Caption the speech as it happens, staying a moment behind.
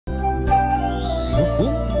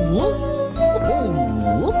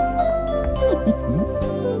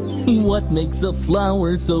What makes a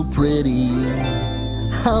flower so pretty?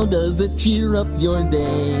 How does it cheer up your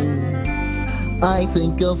day? I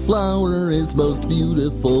think a flower is most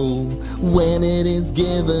beautiful when it is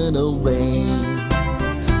given away.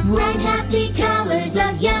 Bright happy colors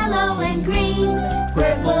of yellow and green,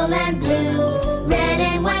 purple and blue, red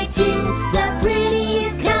and white too, the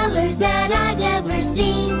prettiest colors that I've ever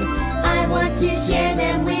seen. I want to share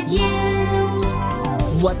them with you.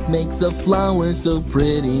 What makes a flower so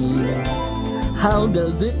pretty? How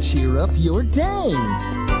does it cheer up your day?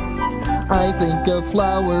 I think a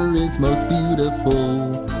flower is most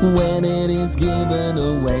beautiful when it is given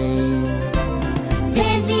away.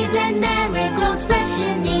 Pansies and marigolds fresh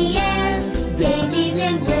in the air, daisies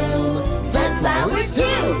in bloom, sunflowers too.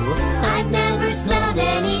 I've never smelled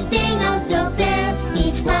anything oh so fair.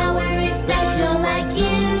 Each flower is special like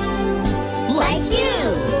you, like you.